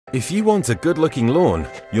If you want a good-looking lawn,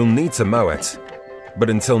 you'll need to mow it. But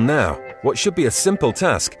until now, what should be a simple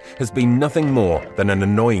task has been nothing more than an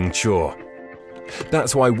annoying chore.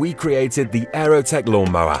 That's why we created the Aerotek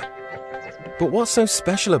Lawn Mower. But what's so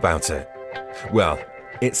special about it? Well,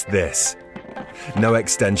 it's this. No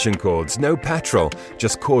extension cords, no petrol,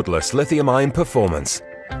 just cordless lithium-ion performance,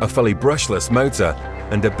 a fully brushless motor,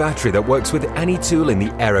 and a battery that works with any tool in the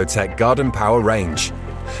Aerotek Garden Power range.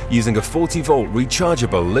 Using a 40-volt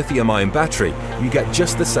rechargeable lithium-ion battery, you get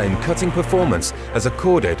just the same cutting performance as a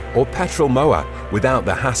corded or petrol mower without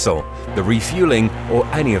the hassle, the refueling, or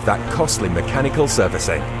any of that costly mechanical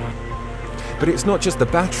servicing. But it's not just the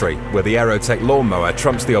battery where the Aerotek Lawn Mower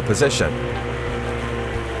trumps the opposition.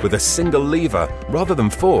 With a single lever, rather than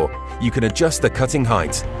 4, you can adjust the cutting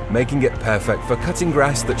height, making it perfect for cutting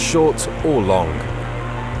grass that's short or long.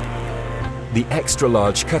 The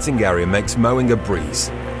extra-large cutting area makes mowing a breeze.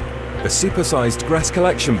 The supersized grass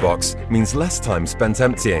collection box means less time spent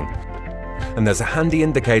emptying. And there's a handy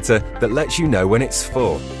indicator that lets you know when it's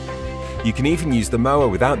full. You can even use the mower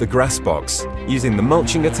without the grass box, using the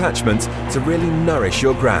mulching attachment to really nourish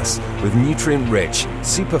your grass with nutrient-rich,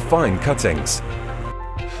 super-fine cuttings.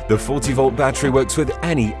 The 40-volt battery works with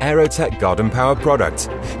any Aerotek Garden Power product,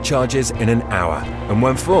 charges in an hour, and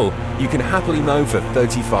when full, you can happily mow for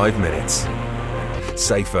 35 minutes.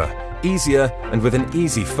 Safer, easier, and with an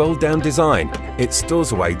easy fold-down design, it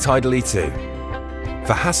stores away tidily too.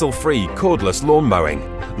 For hassle-free cordless lawn mowing,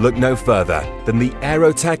 look no further than the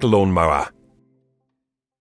Aerotek Lawn Mower.